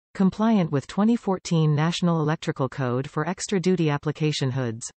Compliant with 2014 National Electrical Code for extra-duty application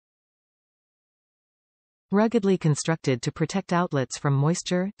hoods. Ruggedly constructed to protect outlets from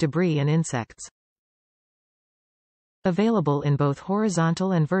moisture, debris and insects. Available in both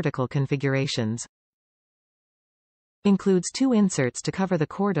horizontal and vertical configurations. Includes 2 inserts to cover the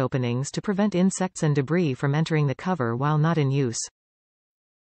cord openings to prevent insects and debris from entering the cover while not in use.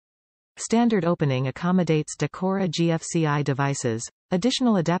 Standard opening accommodates Decora GFCI devices.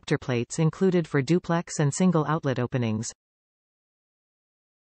 Additional adapter plates included for duplex and single outlet openings.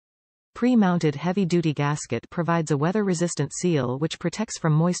 Pre-mounted heavy-duty gasket provides a weather-resistant seal which protects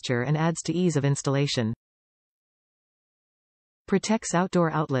from moisture and adds to ease of installation. Protects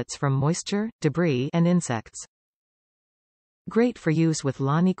outdoor outlets from moisture, debris, and insects. Great for use with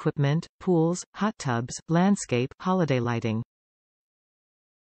lawn equipment, pools, hot tubs, landscape, holiday lighting.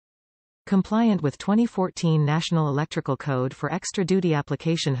 Compliant with 2014 National Electrical Code for extra-duty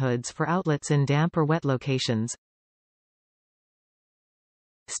application hoods for outlets in damp or wet locations.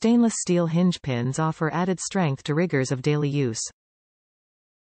 Stainless steel hinge pins offer added strength to riggers of daily use.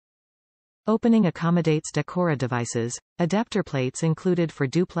 Opening accommodates Decora devices. Adapter plates included for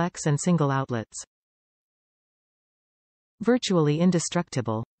duplex and single outlets. Virtually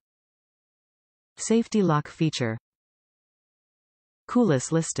indestructible. Safety lock feature.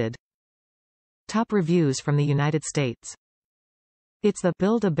 Coolest listed. Top reviews from the United States. It's the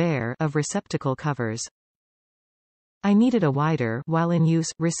Build-A-Bear of receptacle covers. I needed a wider, while in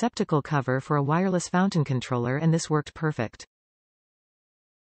use, receptacle cover for a wireless fountain controller and this worked perfect.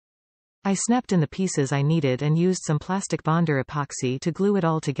 I snapped in the pieces I needed and used some plastic bonder epoxy to glue it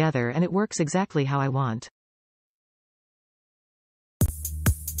all together and it works exactly how I want.